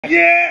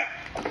Yeah!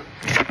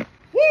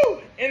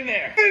 Woo! In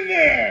there! In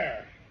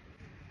there!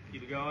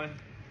 Keep it going.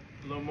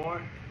 A little more.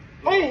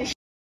 Oh, shit!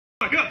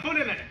 Good, put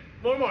it in there.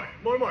 More. A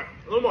little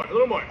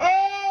more.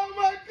 Oh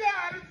my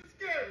God, this is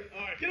scary.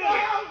 All right, get over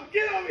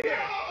here.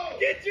 No.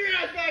 Get your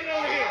ass back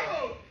over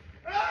here.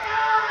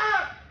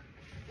 Ah!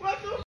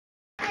 What the f***?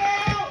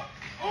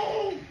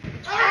 Oh!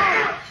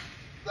 Ah!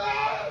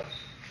 Stop!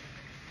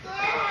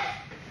 Stop!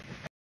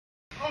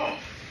 Oh,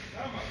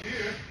 I'm up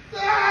here.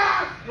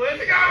 Stop!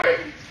 Where's it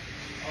going?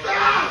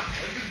 Stop!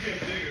 This is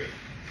getting bigger.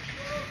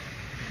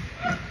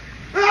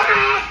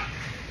 Ah!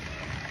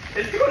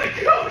 It's gonna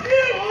kill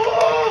you.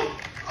 Oh!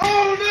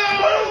 Oh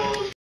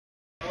no!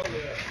 Oh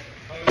yeah.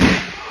 What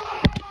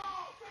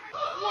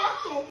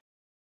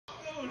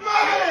the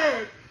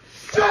man?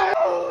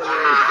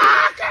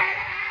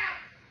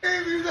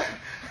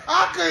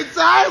 I couldn't.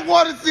 I didn't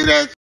want to see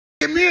that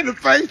hit me in the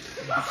face.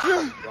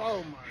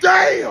 Oh my!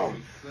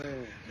 Damn!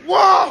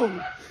 Whoa!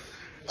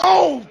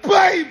 Oh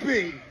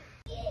baby!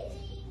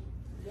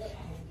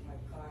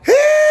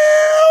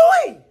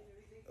 Hee-wee!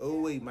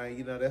 Oh wait, man,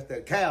 you know that's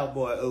that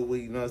cowboy. Oh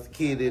wait, you know it's the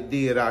kid that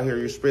did out here.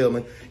 You spill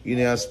me, you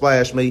know,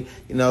 splash me.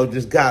 You know,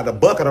 just got a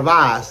bucket of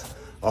ice.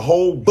 A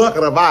whole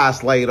bucket of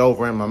ice laid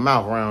over in my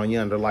mouth around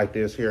yonder like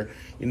this here.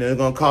 You know, it's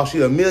gonna cost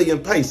you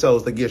 1,000,000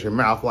 pesos to get your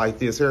mouth like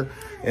this here.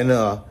 And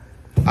I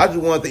just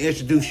wanted to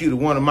introduce you to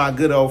one of my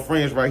good old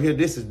friends right here.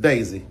 This is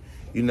Daisy.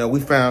 You know,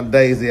 we found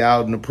Daisy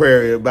out in the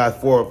prairie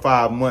about 4 or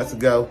 5 months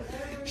ago.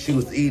 She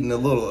was eating a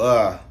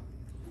little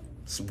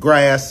some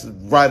grass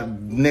right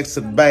next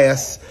to the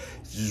bass.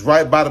 Just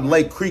right by the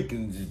lake creek,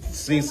 and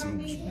seen some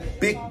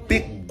big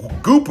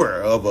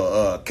gooper of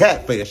a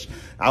catfish.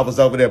 I was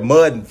over there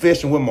mudding,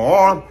 fishing with my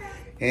arm,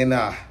 and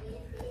I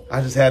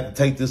just had to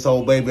take this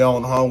old baby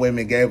on home with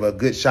me and gave her a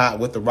good shot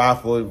with the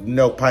rifle,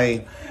 no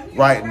pain,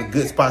 right in the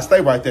good spot.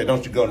 Stay right there,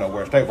 don't you go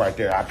nowhere. Stay right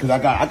there, cause I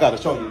got to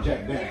show you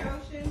Jack down.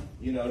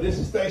 You know, this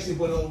is Stacy,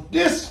 but on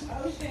this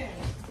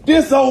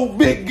old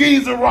big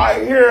geezer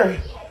right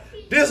here,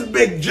 this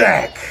Big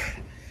Jack.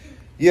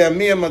 Yeah,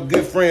 me and my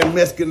good friend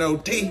Mexican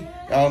OT.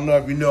 I don't know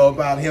if you know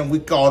about him. We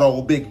caught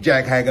old Big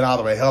Jack hanging out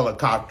of a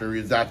helicopter.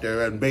 He's out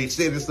there in Bay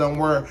City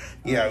somewhere.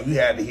 Yeah, we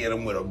had to hit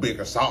him with a big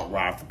assault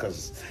rifle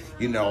because,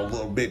 you know, a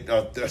little bit,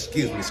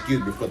 excuse me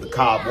for the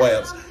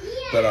cobwebs.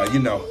 But, you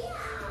know,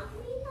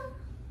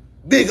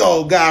 big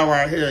old guy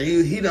right here.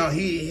 He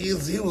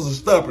was a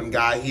stubborn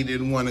guy. He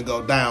didn't want to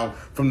go down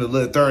from the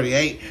little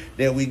 38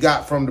 that we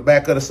got from the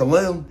back of the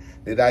saloon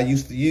that I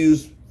used to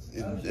use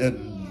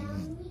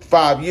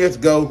 5 years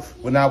ago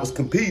when I was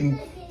competing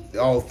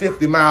on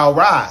 50-mile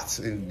rides.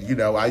 And, you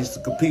know, I used to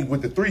compete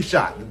with the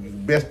 3-shot. The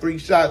best 3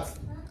 shots,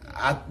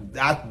 I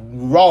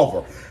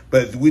revolver.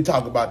 But we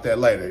talk about that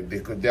later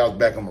because that was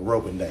back in my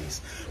roping days.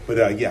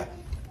 But, yeah,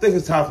 I think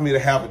it's time for me to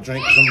have a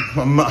drink.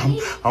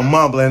 I'm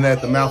mumbling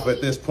at the mouth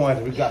at this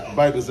point. We got the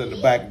babies in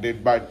the back. It's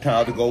about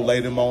time to go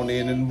lay them on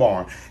in the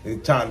barn.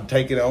 It's time to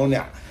take it on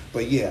out.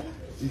 But, yeah.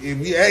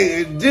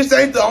 This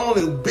ain't the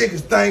only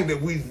biggest thing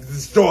that we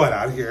destroyed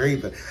out here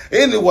either.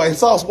 Anyway,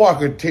 Sauce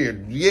Walker here.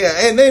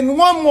 Yeah, and then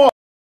one more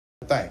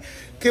thing.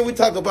 Can we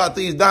talk about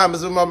these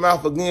diamonds in my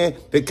mouth again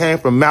that came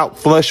from Mount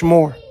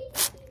Flushmore?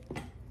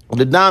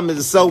 The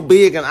diamonds are so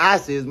big and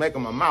icy it's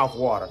making my mouth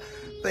water.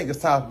 I think it's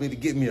time for me to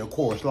get me a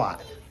Coors Light.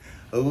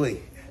 Oh,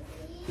 wait.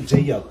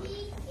 J.O.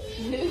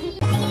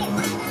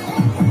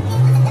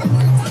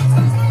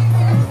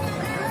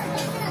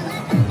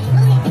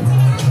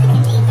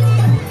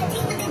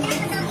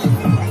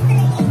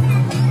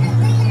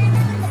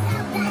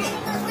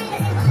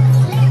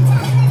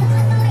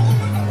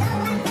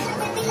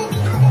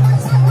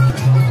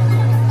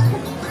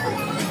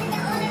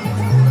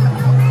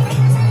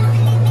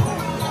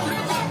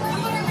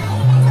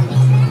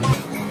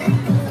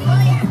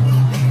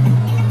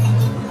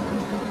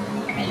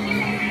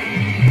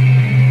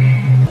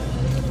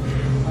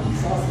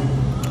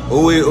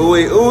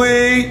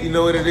 Ooh-wee. You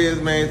know what it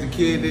is, man. It's the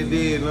kid that did,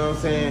 you know what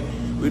I'm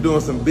saying? We're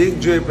doing some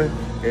big dripping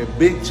and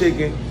big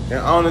chicken. And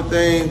only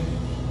thing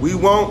we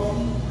want,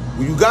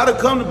 you gotta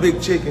come to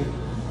Big Chicken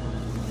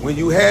when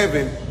you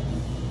having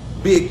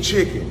big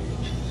chicken.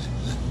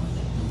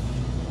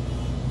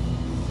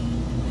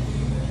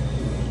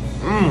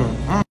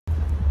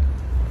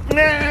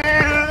 Hey,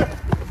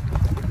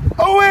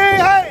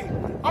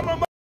 I'm a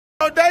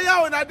day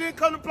out and I didn't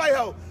come to play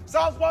ho.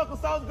 Sauce Walker,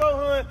 Sauce Go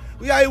Hunt.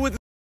 We out here with the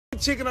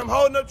chicken. I'm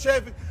holding up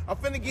traffic. I'm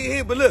finna get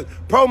hit, but look,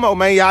 promo,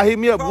 man. Y'all hit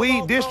me up.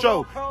 Weed,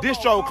 distro,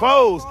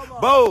 clothes,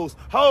 bows,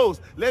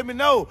 hoes. Let me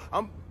know.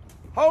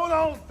 Hold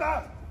on,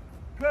 stop.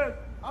 Cause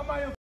I'm out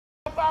here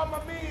about my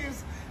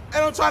beans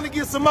and I'm trying to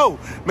get some more.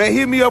 Man,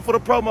 hit me up for the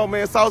promo,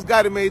 man. Sauce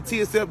got it, man.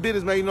 TSF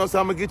business, man. You know what I'm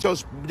saying? I'm gonna get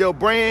your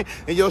brand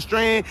and your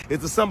strand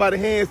into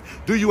somebody's hands.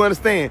 Do you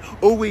understand?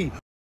 Ooh-wee.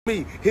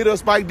 Me, hit up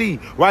Spike D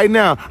right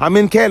now. I'm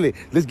in Cali.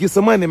 Let's get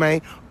some money,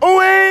 man.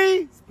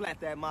 Ooh-wee. Splat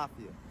that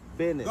mafia.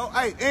 Business. Go,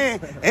 hey,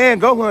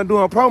 and Go Hunt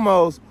doing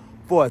promos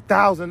for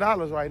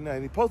 $1,000 right now.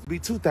 And it's supposed to be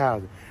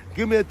 $2,000.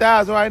 Give me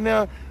 $1,000 right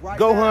now.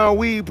 Go Hunt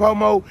weed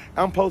promo.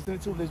 I'm posting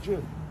it too. Let's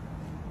drip.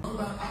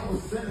 I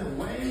was sending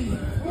Wayne.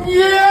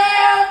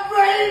 Yeah,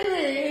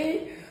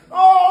 baby.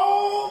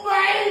 Oh,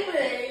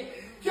 baby.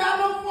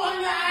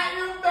 California, I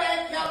am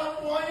back.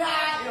 California, I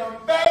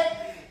am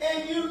back.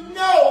 And you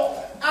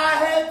know I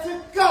had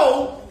to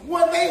go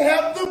where they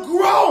have to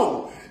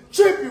grow.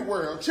 Trippy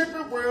world,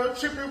 trippy world,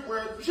 trippy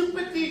world,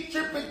 trippity,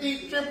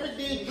 trippity,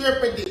 trippity,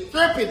 trippity,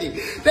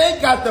 trippity. They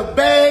got the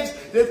bags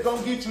that's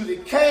gonna get you the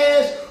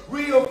cash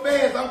real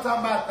fast. I'm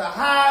talking about the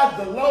highs,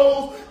 the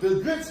lows, the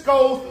good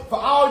scores for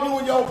all you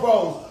and your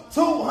bros.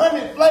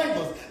 200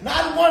 flavors,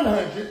 not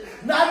 100,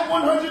 not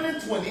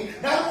 120,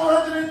 not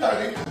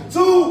 130,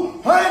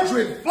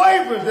 200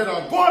 flavors that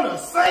are gonna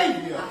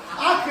save you.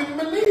 I couldn't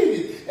believe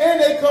it. And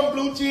they come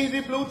blue cheesy,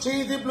 blue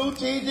cheesy, blue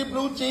cheesy,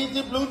 blue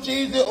cheesy, blue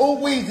cheesy, oh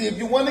wheezy. If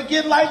you want to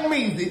get like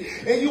Measy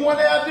and you want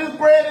to have this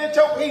bread at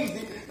your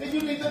easy, then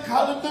you need to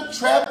call it the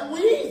Trap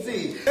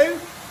Wheezy.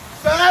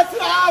 So that's the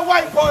all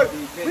white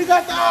party. We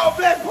got the all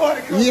black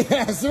party coming.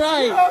 Yes,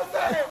 right. You know what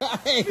I'm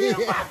saying? Be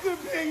my good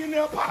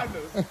millionaire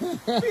partners.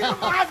 Be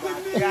my good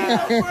millionaire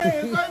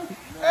friends, baby.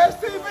 Hey,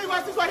 Steve,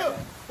 watch this right here.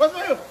 Watch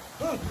right here.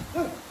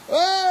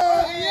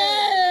 Oh,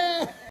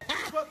 yeah.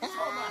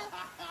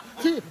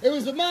 It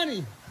was the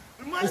money.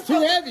 The money it's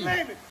too heavy.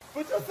 Baby.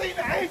 But you seen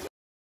the angel.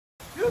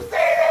 You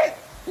seen it?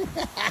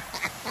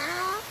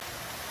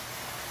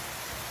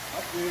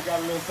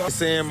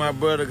 Saying my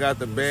brother got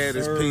the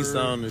baddest piece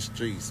on the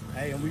streets.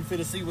 Hey, and we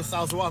finna see what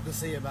Sauce Walka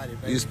say about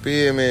it, baby. You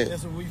feel me?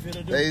 That's what we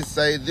finna do. They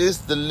say this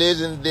the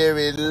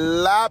legendary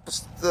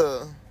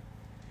lobster.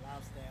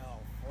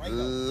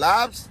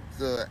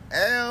 Lobster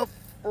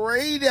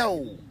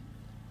Alfredo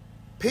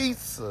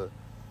pizza.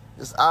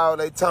 That's all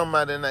they talking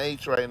about in the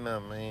H right now,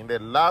 man.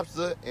 That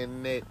lobster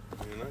and that.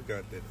 Man, I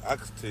got that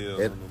oxtail.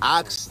 That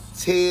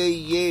oxtail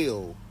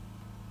yell.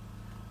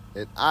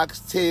 That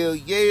oxtail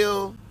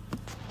yell.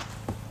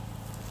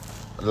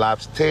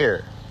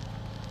 Lobster.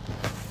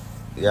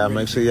 Y'all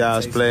make sure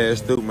y'all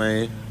splash through,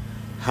 man.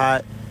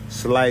 Hot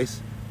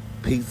slice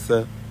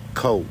pizza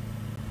cold.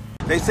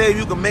 They say if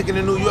you can make it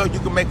in New York, you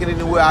can make it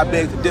anywhere. I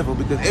beg to differ,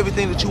 because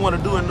everything that you want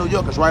to do in New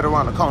York is right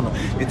around the corner.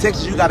 In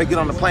Texas, you got to get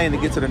on the plane to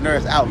get to the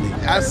nearest outlet.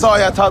 I saw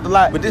y'all talked a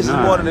lot, but this is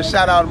more than a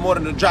shout out, more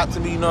than a drop to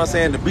me, you know what I'm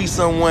saying? To be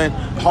someone,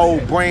 whole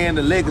brand,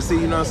 the legacy,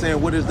 you know what I'm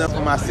saying? What it's done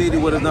for my city,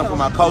 what it's done for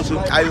my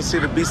culture. I used to see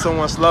the Be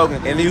Someone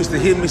slogan, and it used to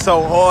hit me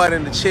so hard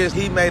in the chest.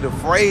 He made a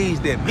phrase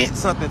that meant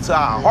something to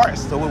our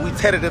hearts. So when we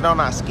tatted it on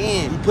our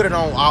skin, we put it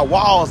on our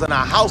walls and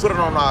our house, put it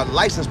on our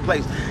license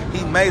plates.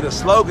 He made a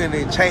slogan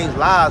that changed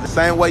lives. The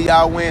same way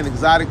y'all win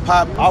exotic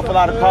pop, awful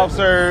lot of cough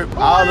syrup,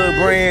 all the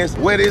brands.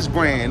 Wear this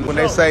brand. When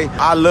they say,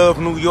 I love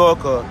New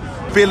York or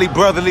Philly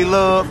brotherly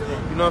love,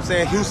 you know what I'm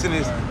saying? Houston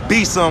is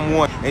be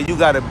someone. And you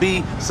gotta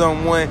be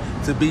someone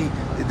to be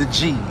the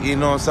G. You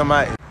know what I'm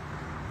saying?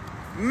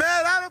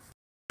 Man, how the f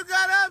you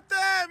got up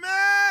there,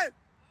 man?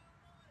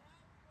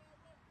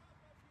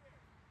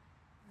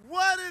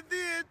 What is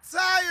the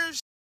entire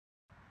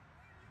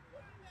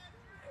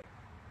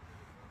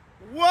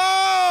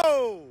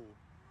Whoa!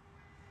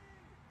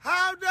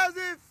 How does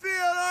it feel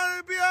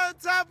to be on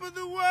top of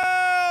the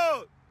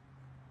world?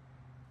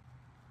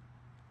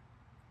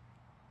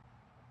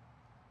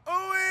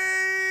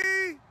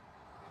 Ooh-wee!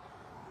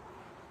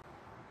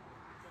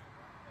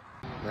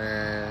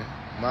 Man,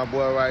 my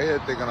boy right here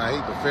thinking like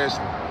he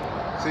professional.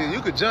 See,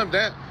 you could jump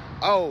down.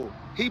 Oh,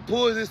 he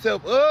pulls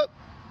himself up